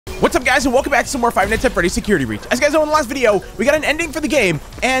What's up, guys, and welcome back to some more Five Nights at Freddy's Security Breach. As you guys know, in the last video, we got an ending for the game,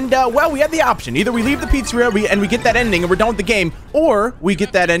 and, well, we had the option. Either we leave the pizzeria and we get that ending and we're done with the game, or we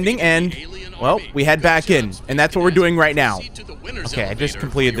get that ending and, well, we head back in, and that's what we're doing right now. Okay, I just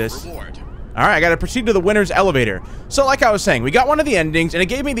completed this. All right, I got to proceed to the winner's elevator. So like I was saying, we got one of the endings, and it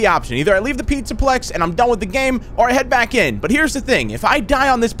gave me the option. Either I leave the Pizzaplex and I'm done with the game, or I head back in. But here's the thing. If I die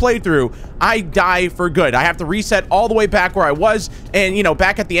on this playthrough, I die for good. I have to reset all the way back where I was and, you know,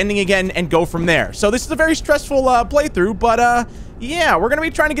 back at the ending again and go from there. So this is a very stressful playthrough, but, yeah, we're going to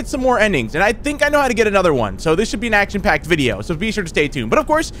be trying to get some more endings, and I think I know how to get another one. So this should be an action-packed video, so be sure to stay tuned. But of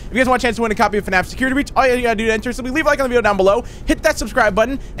course, if you guys want a chance to win a copy of FNAF Security Breach, all you got to do to enter is simply leave a like on the video down below, hit that subscribe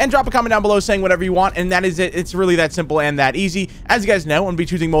button, and drop a comment down below saying whatever you want, and that is it. It's really that simple and that easy. As you guys know, I'm going to be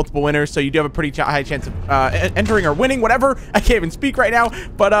choosing multiple winners, so you do have a pretty high chance of entering or winning, whatever. I can't even speak right now,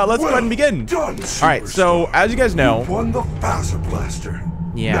 but let's go ahead and begin. Done, all right, so as you guys know, you won the Phaser Blaster.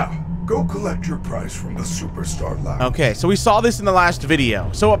 Yeah. Now, go collect your prize from the Superstar Lab. Okay, so we saw this in the last video.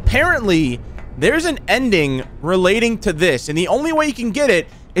 So apparently, there's an ending relating to this, and the only way you can get it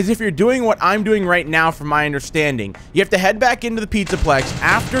is if you're doing what I'm doing right now, from my understanding. You have to head back into the Pizzaplex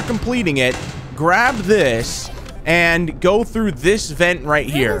after completing it, grab this, and go through this vent right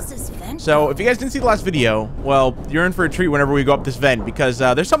here. So if you guys didn't see the last video, well, you're in for a treat whenever we go up this vent, because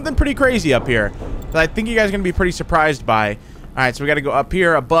there's something pretty crazy up here that I think you guys are going to be pretty surprised by. All right, so we got to go up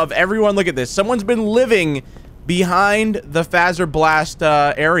here above everyone. Look at this. Someone's been living behind the Phaser Blast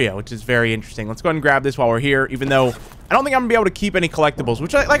area, which is very interesting. Let's go ahead and grab this while we're here, even though I don't think I'm going to be able to keep any collectibles,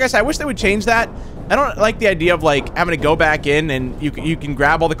 which, like I said, I wish they would change that. I don't like the idea of, like, having to go back in and you can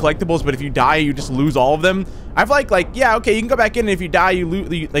grab all the collectibles, but if you die, you just lose all of them. I've like, yeah, okay, you can go back in, and if you die, you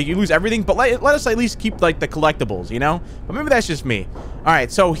lose everything, but let us at least keep, like, the collectibles, you know? But maybe that's just me. All right,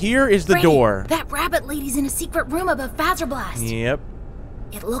 so here is the door. That rabbit lady's in a secret room above Phaser Blast. Yep.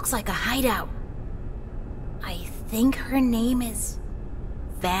 It looks like a hideout. I think her name is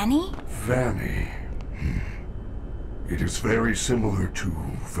Vanny? Vanny. It is very similar to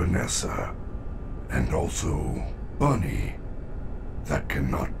Vanessa, and also Bunny. That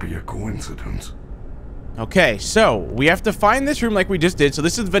cannot be a coincidence. Okay, so we have to find this room like we just did. So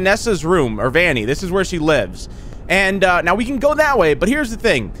this is Vanessa's room, or Vanny. This is where she lives. And now we can go that way, but here's the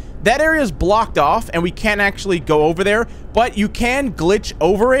thing. That area is blocked off, and we can't actually go over there, but you can glitch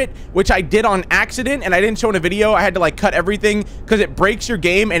over it, which I did on accident, and I didn't show in a video. I had to, like, cut everything because it breaks your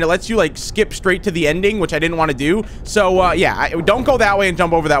game, and it lets you, like, skip straight to the ending, which I didn't want to do. So, yeah, don't go that way and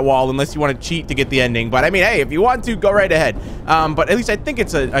jump over that wall unless you want to cheat to get the ending. But, I mean, hey, if you want to, go right ahead. But at least I think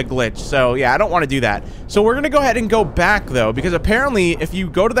it's a glitch. So, yeah, I don't want to do that. So we're going to go ahead and go back, though, because apparently if you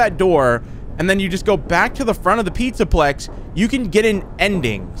go to that door and then you just go back to the front of the Pizzaplex, you can get an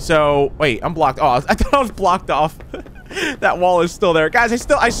ending. So, wait, I'm blocked. Oh, I thought I was blocked off. That wall is still there. Guys,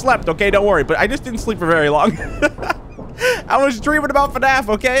 I slept, okay? Don't worry, but I just didn't sleep for very long. I was dreaming about FNAF,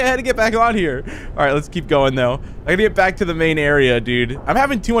 okay? I had to get back on here. All right, let's keep going, though. I gotta get back to the main area, dude. I'm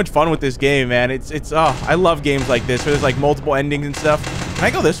having too much fun with this game, man. Oh, I love games like this where there's, like, multiple endings and stuff. Can I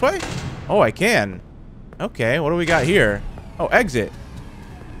go this way? Oh, I can. Okay, what do we got here? Oh, exit.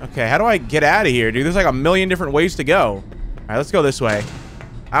 Okay, how do I get out of here, dude? There's like a million different ways to go. All right, let's go this way.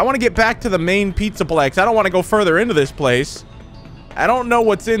 I want to get back to the main Pizzaplex. I don't want to go further into this place. I don't know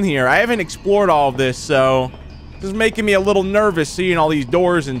what's in here. I haven't explored all of this, so this is making me a little nervous seeing all these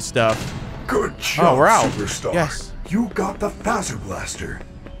doors and stuff. Good job, we're out. Superstar. Yes. You got the Phaser Blaster,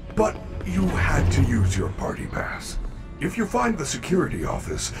 but you had to use your party pass. If you find the security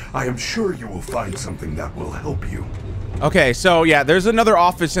office, I am sure you will find something that will help you. Okay, so yeah, there's another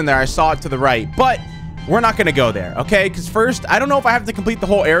office in there. I saw it to the right, but we're not going to go there, okay? Because first, I don't know if I have to complete the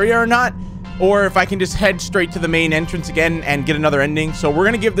whole area or not, or if I can just head straight to the main entrance again and get another ending. So we're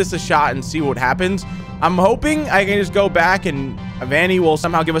going to give this a shot and see what happens. I'm hoping I can just go back and Vanny will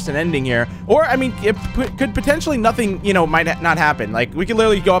somehow give us an ending here. Or, I mean, it could potentially nothing, you know, might not happen. Like, we could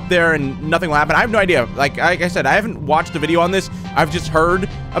literally go up there and nothing will happen. I have no idea. Like I said, I haven't watched a video on this. I've just heard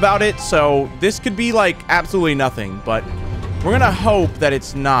about it. So this could be, like, absolutely nothing. But we're going to hope that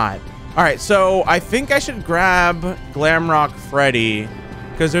it's not. All right, so I think I should grab Glamrock Freddy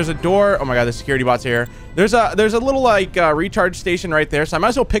because there's a door. Oh, my God, the security bot's here. There's a little, like, recharge station right there. So I might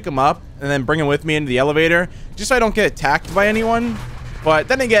as well pick him up and then bring him with me into the elevator just so I don't get attacked by anyone. But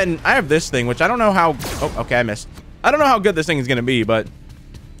then again, I have this thing, which I don't know how... Oh, okay, I missed. I don't know how good this thing is going to be, but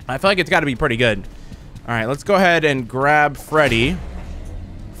I feel like it's got to be pretty good. All right, let's go ahead and grab Freddy.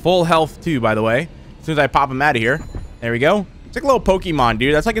 Full health, too, by the way. As soon as I pop him out of here. There we go. It's like a little Pokemon,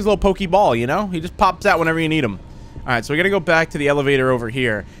 dude. That's like his little Pokeball, you know? He just pops out whenever you need him. All right, so we got to go back to the elevator over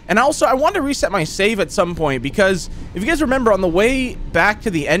here. And also, I wanted to reset my save at some point because if you guys remember, on the way back to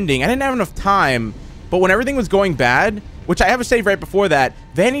the ending, I didn't have enough time. But when everything was going bad, which I have a save right before that,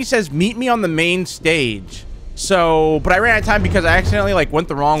 Vanny says, meet me on the main stage. So, but I ran out of time because I accidentally, like, went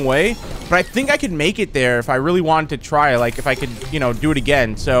the wrong way. But I think I could make it there if I really wanted to try, like, if I could, you know, do it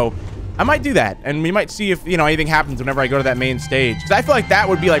again. So, I might do that. And we might see if, you know, anything happens whenever I go to that main stage. Because I feel like that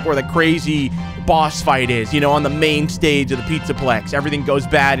would be, like, where the crazy boss fight is, you know, on the main stage of the Pizzaplex. Everything goes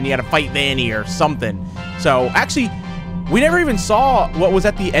bad and you gotta fight Vanny or something. So, actually, we never even saw what was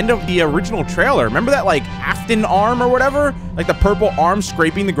at the end of the original trailer. Remember that, like, Afton arm or whatever? Like, the purple arm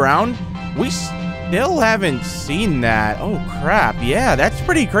scraping the ground? We still haven't seen that. Oh, crap. Yeah, that's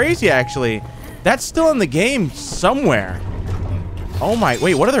pretty crazy, actually. That's still in the game somewhere. Oh, my...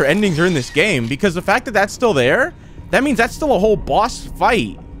 Wait, what other endings are in this game? Because the fact that that's still there, that means that's still a whole boss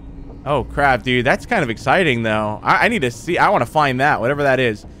fight. Oh, crap, dude. That's kind of exciting, though. I need to see... I want to find that, whatever that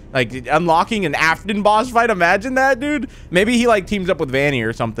is. Like, unlocking an Afton boss fight? Imagine that, dude. Maybe he, like, teams up with Vanny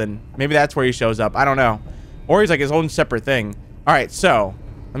or something. Maybe that's where he shows up. I don't know. Or he's, like, his own separate thing. All right, so...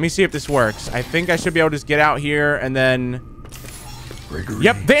 Let me see if this works. I think I should be able to just get out here and then... Gregory,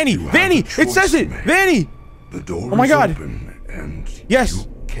 yep, Vanny! Vanny! It says it! Vanny! The door oh my God. is open and yes.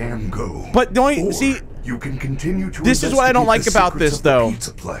 you can go. But the only... See... You can continue to this is what I don't like about this, though.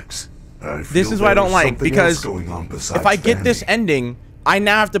 This is what I don't like, because if I get this ending, I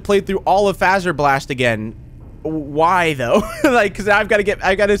now have to play through all of Phaser Blast again. Why, though? Like, because I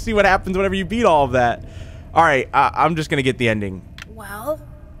gotta see what happens whenever you beat all of that. All right, I'm just gonna get the ending. Well,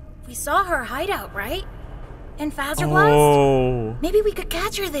 we saw her hideout, right? In Phaser Blast? Oh. Maybe we could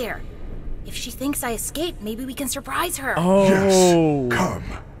catch her there. If she thinks I escaped, maybe we can surprise her. Oh. Yes, come.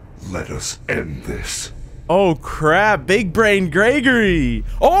 Let us end this. Oh, crap. Big brain Gregory.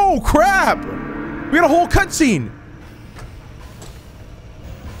 Oh, crap. We got a whole cutscene.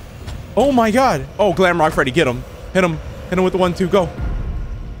 Oh, my God. Oh, Glamrock Freddy. Get him. Hit him. Hit him with the 1-2. Go.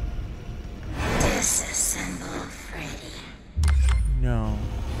 Disassemble Freddy. No.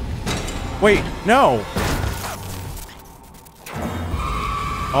 Wait. No.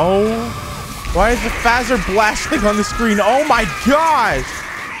 Oh. Why is the Phaser blasting on the screen? Oh, my gosh.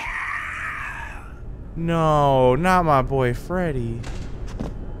 No, not my boy Freddy.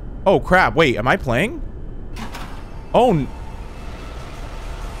 Oh, crap. Wait, am I playing? Oh.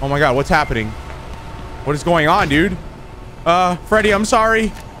 Oh, my God. What's happening? What is going on, dude? Freddy, I'm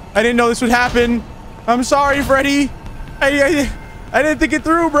sorry. I didn't know this would happen. I'm sorry, Freddy. I didn't think it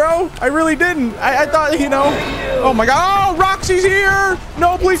through, bro. I really didn't. I thought, you know. Oh, my God. Oh, Roxy's here.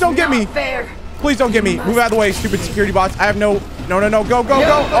 No, please don't get me. Please don't get me. Move out of the way, stupid security bots. I have no... No. Go.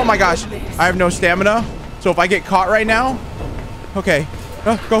 Oh, my gosh. I have no stamina. So if I get caught right now... Okay.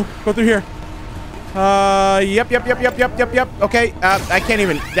 Go through here. Yep. Okay. I can't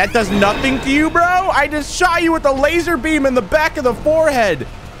even... That does nothing to you, bro. I just shot you with a laser beam in the back of the forehead.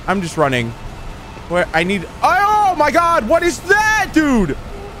 I'm just running. Where I need... Oh, my God. What is that, dude?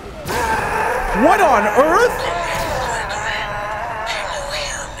 What on earth?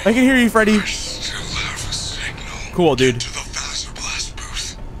 I can hear you, Freddy. Cool, dude. To the Phaser Blast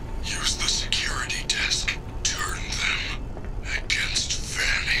booth. Use the security desk. Turn them against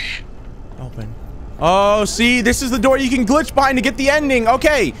Vanny. Open. Oh, see, this is the door you can glitch behind to get the ending.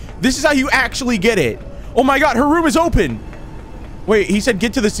 Okay, this is how you actually get it. Oh my God, her room is open. Wait, he said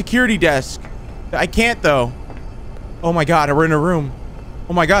get to the security desk. I can't though. Oh my God, we're in a room.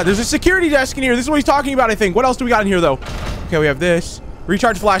 Oh my God, there's a security desk in here. This is what he's talking about, I think. What else do we got in here though? Okay, we have this.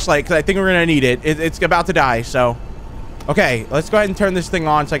 Recharge flashlight, because I think we're going to need it. It's about to die, so... Okay, let's go ahead and turn this thing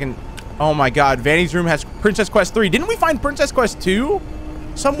on so I can... Oh my God, Vanny's room has Princess Quest 3. Didn't we find Princess Quest 2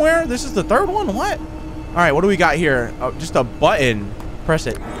 somewhere? This is the third one? What? All right, what do we got here? Oh, just a button. Press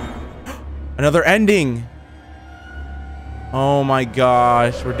it. Another ending. Oh my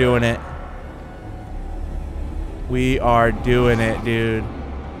gosh, we're doing it. We are doing it, dude.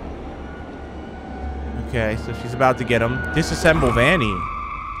 Okay, so she's about to get him. Disassemble Vanny.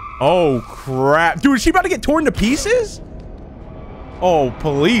 Oh, crap. Dude, is she about to get torn to pieces? Oh,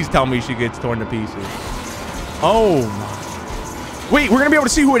 please tell me she gets torn to pieces. Oh, my. Wait, we're going to be able to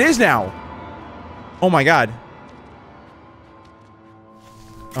see who it is now. Oh, my God.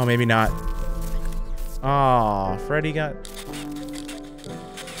 Oh, maybe not. Oh, Freddy got...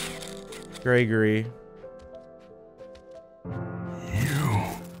 Gregory. You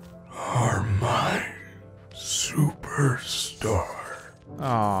are mine. Superstar.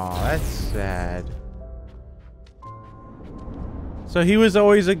 Oh, that's sad. So he was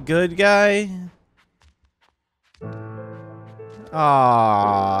always a good guy?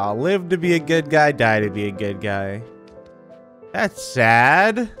 Aw, live to be a good guy, die to be a good guy. That's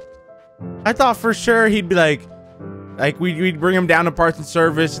sad. I thought for sure he'd be like we'd bring him down to parts and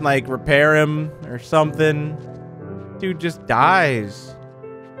service and like repair him or something. Dude just dies.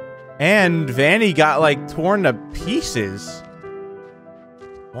 And Vanny got like torn to pieces.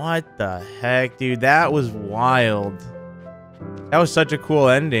 What the heck, dude? That was wild. That was such a cool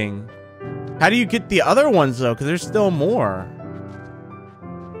ending. How do you get the other ones though? Because there's still more.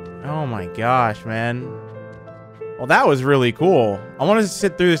 Oh my gosh, man. Well, that was really cool. I wanted to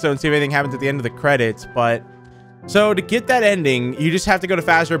sit through this though and see if anything happens at the end of the credits, but so to get that ending, you just have to go to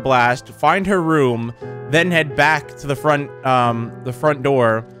Faster Blast, find her room, then head back to the front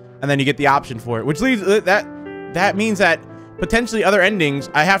door, and then you get the option for it. Which leaves that means that potentially other endings,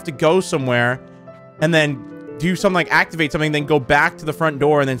 I have to go somewhere and then do something like activate something, then go back to the front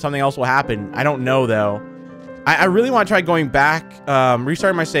door, and then something else will happen. I don't know though. I really want to try going back,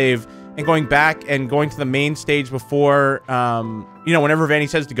 restarting my save, and going back and going to the main stage before, you know, whenever Vanny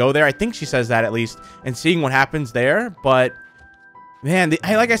says to go there. I think she says that at least, and seeing what happens there. But man,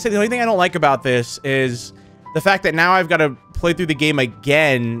 like I said, the only thing I don't like about this is the fact that now I've got to play through the game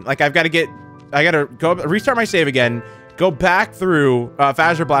again. Like I got to go restart my save again, go back through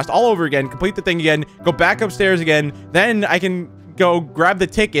Faster Blast all over again, complete the thing again, go back upstairs again, then I can go grab the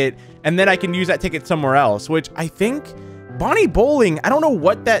ticket, and then I can use that ticket somewhere else, which I think Bonnie Bowling, I don't know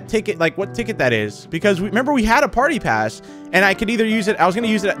what that ticket, like what ticket that is, because remember we had a party pass and I could either use it, I was going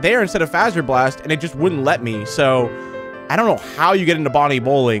to use it there instead of Faster Blast, and it just wouldn't let me. So I don't know how you get into Bonnie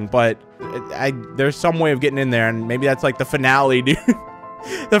Bowling, but there's some way of getting in there, and maybe that's like the finale, dude.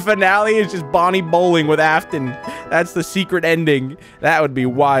 The finale is just Bonnie Bowling with Afton. That's the secret ending. That would be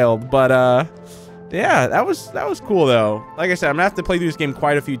wild. But yeah, that was cool though. Like I said, I'm gonna have to play through this game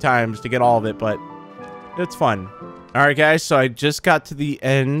quite a few times to get all of it, but it's fun. All right, guys, so I just got to the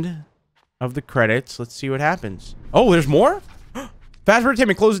end of the credits. Let's see what happens. Oh, there's more? Fast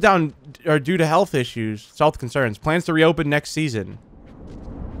Entertainment closes down due to health issues, health concerns. Plans to reopen next season.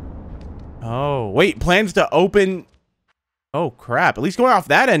 Oh, wait, plans to open... Oh, crap. At least going off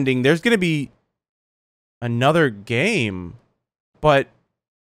that ending, there's going to be another game. But,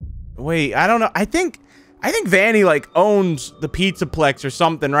 wait, I don't know. I think Vanny, like, owns the Pizzaplex or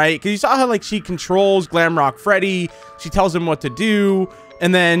something, right? Because you saw how, like, she controls Glamrock Freddy. She tells him what to do.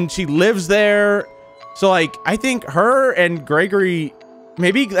 And then she lives there. So, like, I think her and Gregory...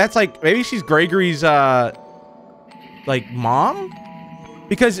 Maybe that's, like... Maybe she's Gregory's, like, mom?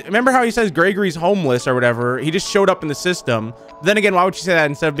 Because remember how he says Gregory's homeless or whatever? He just showed up in the system. But then again, why would she say that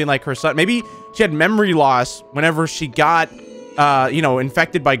instead of being, like, her son? Maybe she had memory loss whenever she got, you know,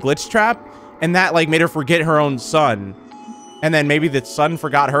 infected by Glitch Trap. And that, like, made her forget her own son. And then maybe the son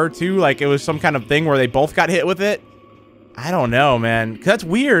forgot her, too. Like, it was some kind of thing where they both got hit with it. I don't know, man. 'Cause that's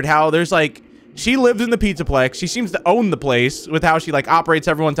weird how there's, like... She lives in the Pizzaplex. She seems to own the place with how she, like, operates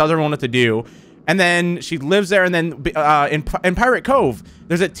everyone, tells everyone what to do. And then she lives there, and then in Pirate Cove,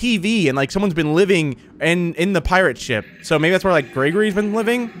 there's a TV, and, like, someone's been living in the pirate ship. So maybe that's where, like, Gregory's been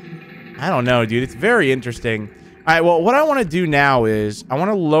living? I don't know, dude. It's very interesting. All right, well, what I want to do now is I want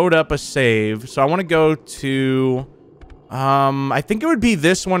to load up a save. So I want to go to, I think it would be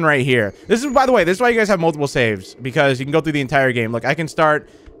this one right here. This is, by the way, this is why you guys have multiple saves, because you can go through the entire game. Look, I can start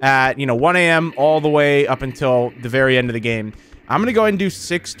at, you know, 1 a.m. all the way up until the very end of the game. I'm going to go ahead and do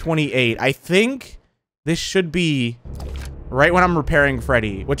 6:28. I think this should be right when I'm repairing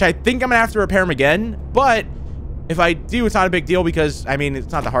Freddy, which I think I'm going to have to repair him again. But if I do, it's not a big deal because, I mean,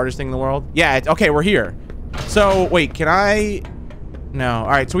 it's not the hardest thing in the world. Yeah, it's, okay, we're here. So, wait, can I... No. All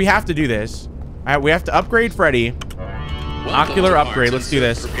right, so we have to do this. All right, we have to upgrade Freddy. Ocular upgrade. Let's do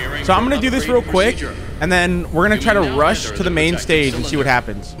this. So I'm going to do this real quick, and then we're going to try to rush to the main stage and see what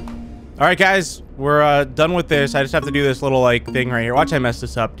happens. All right, guys, we're done with this. I just have to do this little, like, thing right here. Watch I mess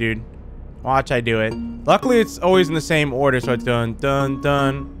this up, dude. Watch I do it. Luckily, it's always in the same order, so it's done, done,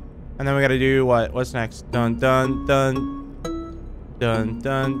 done. And then we got to do what? What's next? Dun, dun, dun. Dun,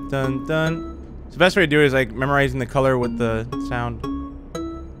 dun, dun, dun. So the best way to do it is, like, memorizing the color with the sound.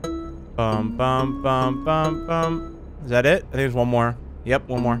 Bum, bum, bum, bum, bum. Is that it? I think there's one more. Yep,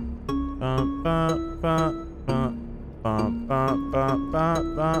 one more. Bum, bum, bum, bum. Bum, bum, bum,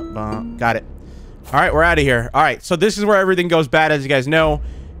 bum, bum, bum. Got it. All right, we're out of here. All right, so this is where everything goes bad, as you guys know.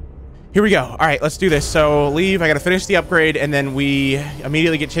 Here we go. All right, let's do this. So leave. I got to finish the upgrade, and then we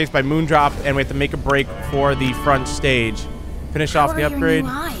immediately get chased by Moondrop, and we have to make a break for the front stage. Finish off the upgrade.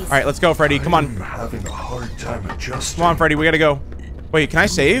 All right, let's go, Freddy. Come on. I'm having a hard time adjusting. Come on, Freddy. We got to go. Wait, can I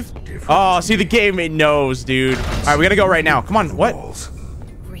save? Oh, see, the game, it knows, dude. All right, we got to go right now. Come on. What?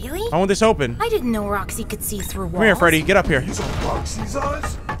 Really? I want this open. I didn't know Roxy could see through walls. Come here, Freddy. Get up here. These are Roxy's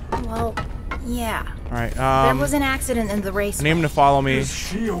eyes? Well, Yeah. All right. There was an accident in the race. I need him to follow me. Is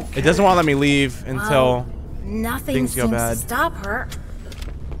she okay? It doesn't want to let me leave until Nothing things go seems bad. to stop her.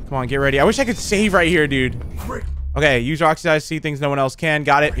 Come on, get ready. I wish I could save right here, dude. Great. Okay, use oxidize, see things no one else can.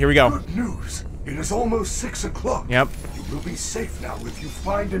 Got it. Here we go. Good news. It is almost 6 o'clock. Yep. You will be safe now if you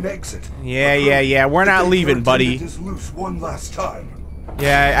find an exit. Yeah. We're not leaving, buddy. Is loose one last time.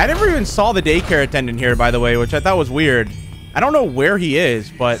 Yeah, I never even saw the daycare attendant here, by the way, which I thought was weird. I don't know where he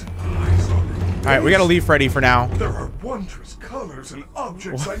is, but... Alright, we gotta leave Freddy for now. There are wondrous colors and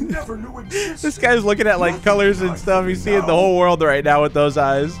objects I never knew existed. This guy's looking at, like, colors and stuff. He's seeing the whole world right now with those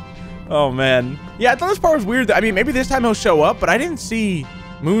eyes. Oh, man. Yeah, I thought this part was weird. I mean, maybe this time he'll show up, but I didn't see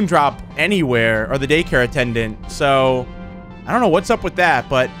Moondrop anywhere, or the daycare attendant, so... I don't know what's up with that,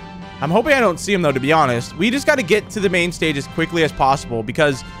 but... I'm hoping I don't see him, though, to be honest. We just gotta get to the main stage as quickly as possible,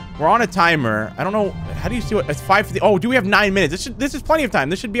 because... we're on a timer. I don't know. How do you see what? It's 5:50. Oh, do we have 9 minutes? This is plenty of time.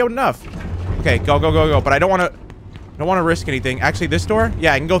 This should be enough. Okay, go. But I don't want to risk anything. Actually, this door?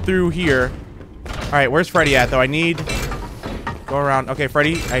 Yeah, I can go through here. All right, where's Freddy at, though? I need... go around. Okay,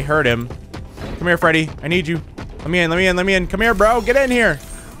 Freddy. I heard him. Come here, Freddy. I need you. Let me in. Come here, bro. Get in here.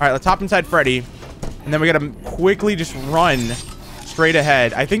 All right, let's hop inside Freddy. And then we got to quickly just run straight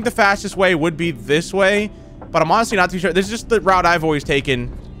ahead. I think the fastest way would be this way, but I'm honestly not too sure. This is just the route I've always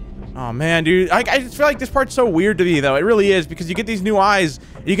taken. Oh, man, dude. I just feel like this part's so weird to me, though. It really is, because you get these new eyes.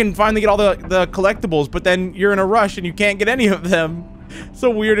 You can finally get all the collectibles, but then you're in a rush and you can't get any of them. It's the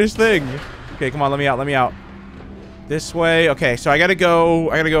weirdest thing. Okay, come on. Let me out. This way. Okay, so I gotta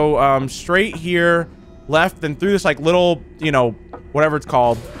go straight here, left, and through this, like, little, you know, whatever it's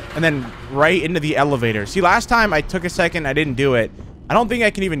called, and then right into the elevator. See, last time I took a second. I didn't do it. I don't think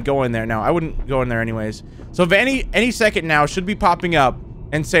I can even go in there. No, I wouldn't go in there anyways. So Vanny, any second now, should be popping up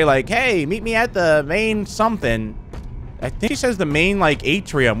and say, like, hey, meet me at the main something. I think she says the main, like,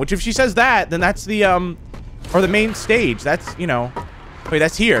 atrium, which if she says that, then that's the, or the main stage. That's, you know, wait,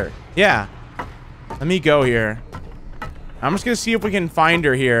 that's here. Yeah. Let me go here. I'm just gonna see if we can find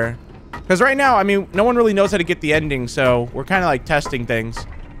her here. Because right now, I mean, no one really knows how to get the ending, so we're kind of, like, testing things.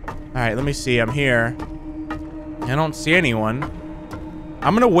 All right, let me see. I'm here. I don't see anyone.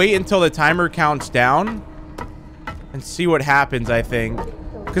 I'm gonna wait until the timer counts down and see what happens, I think.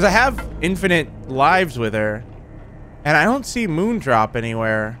 Because I have infinite lives with her. And I don't see Moondrop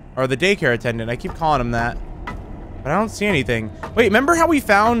anywhere. Or the daycare attendant. I keep calling him that. But I don't see anything. Wait, remember how we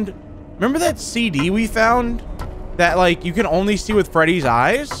found... remember that CD we found? That, like, you can only see with Freddy's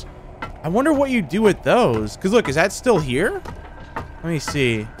eyes? I wonder what you do with those. Because, look, is that still here? Let me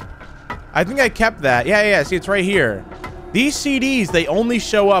see. I think I kept that. Yeah. See, it's right here. These CDs, they only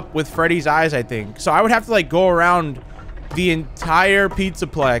show up with Freddy's eyes, I think. So I would have to, like, go around the entire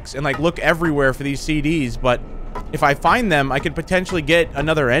Pizzaplex and, like, look everywhere for these CDs. But if I find them, I could potentially get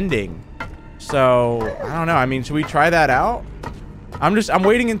another ending. So, I don't know. I mean, should we try that out? I'm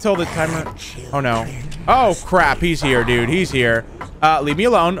waiting until the timer... oh, no. Oh, crap. He's here, dude. He's here. Leave me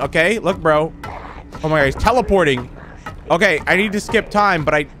alone. Okay, look, bro. Oh, my God. He's teleporting. Okay, I need to skip time,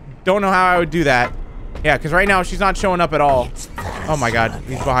 but I don't know how I would do that. Yeah, because right now she's not showing up at all. Oh my God,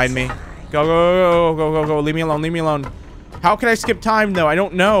 he's behind me. Go. Leave me alone. How can I skip time though? I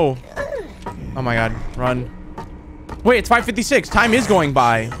don't know. Oh my God, run. Wait, it's 5:56. Time is going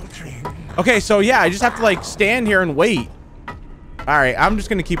by. Okay, so yeah, I just have to, like, stand here and wait. All right, I'm just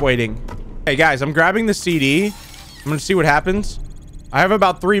gonna keep waiting. Hey guys, I'm grabbing the CD. I'm gonna see what happens. I have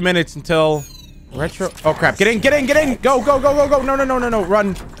about 3 minutes until retro. Oh crap, get in. Go. No,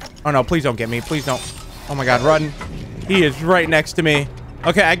 run. Oh no, please don't get me. Please don't. Oh my God, run. He is right next to me.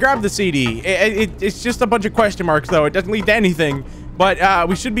 Okay, I grabbed the CD. It's just a bunch of question marks, though. It doesn't lead to anything. But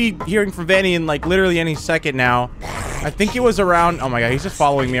we should be hearing from Vanny in, like, literally any second now. I think it was around... oh my God, he's just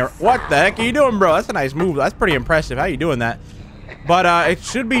following me. What the heck are you doing, bro? That's a nice move. That's pretty impressive. How are you doing that? But it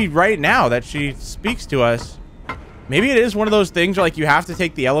should be right now that she speaks to us. Maybe it is one of those things where, like, you have to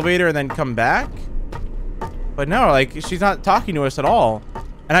take the elevator and then come back. But no, like, she's not talking to us at all.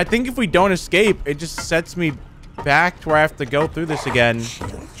 And I think if we don't escape, it just sets me back to where I have to go through this again.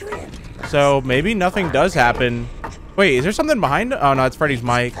 So maybe nothing does happen. Wait, is there something behind? Oh no, it's Freddy's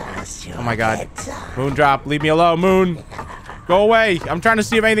mic. Oh my God. Moondrop, leave me alone, Moon. Go away. I'm trying to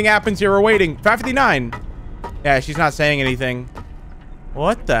see if anything happens here. We're waiting. 5:59. Yeah, she's not saying anything.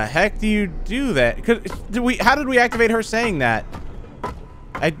 What the heck do you do that? How did we activate her saying that?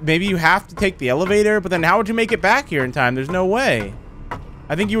 Maybe you have to take the elevator, but then how would you make it back here in time? There's no way.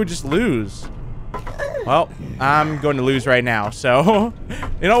 I think you would just lose. Well, I'm going to lose right now. So,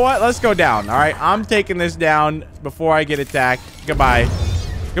 you know what? Let's go down. All right, I'm taking this down before I get attacked. Goodbye.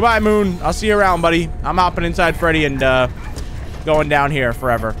 Goodbye, Moon. I'll see you around, buddy. I'm hopping inside Freddy and going down here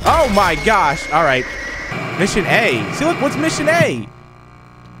forever. Oh my gosh. All right. Mission A. See, look, what's mission A?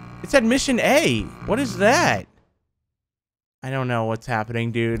 It said mission A. What is that? I don't know what's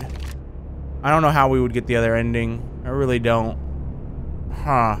happening, dude. I don't know how we would get the other ending. I really don't.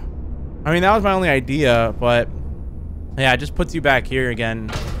 Huh. I mean, that was my only idea, but yeah, it just puts you back here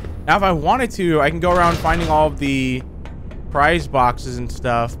again. Now, if I wanted to, I can go around finding all of the prize boxes and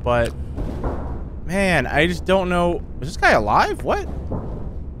stuff, but man, I just don't know. Is this guy alive? What?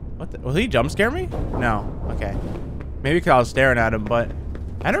 What? Will he jump scare me? No. Okay. Maybe because I was staring at him, but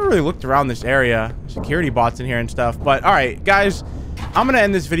I never really looked around this area. Security bots in here and stuff. But all right, guys, I'm gonna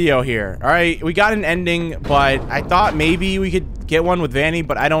end this video here. All right, we got an ending, but I thought maybe we could get one with Vanny,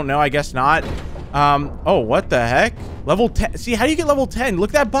 but I don't know. I guess not. Oh, what the heck? Level 10. See, how do you get level 10?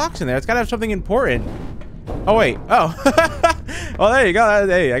 Look at that box in there. It's gotta have something important. Oh, wait. Oh. Well, there you go.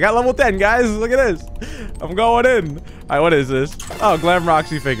 Hey, I got level 10, guys. Look at this. I'm going in. All right, what is this? Oh, Glamrock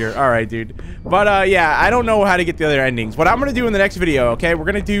figure. All right, dude. But, yeah, I don't know how to get the other endings. What I'm going to do in the next video, okay, we're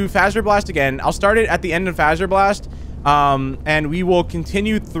going to do Fazer Blast again. I'll start it at the end of Fazer Blast, and we will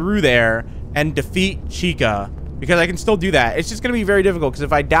continue through there and defeat Chica, because I can still do that. It's just going to be very difficult, because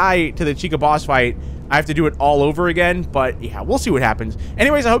if I die to the Chica boss fight, I have to do it all over again, but yeah, we'll see what happens.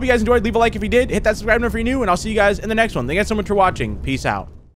 Anyways, I hope you guys enjoyed. Leave a like if you did. Hit that subscribe button if you're new, and I'll see you guys in the next one. Thank you guys so much for watching. Peace out.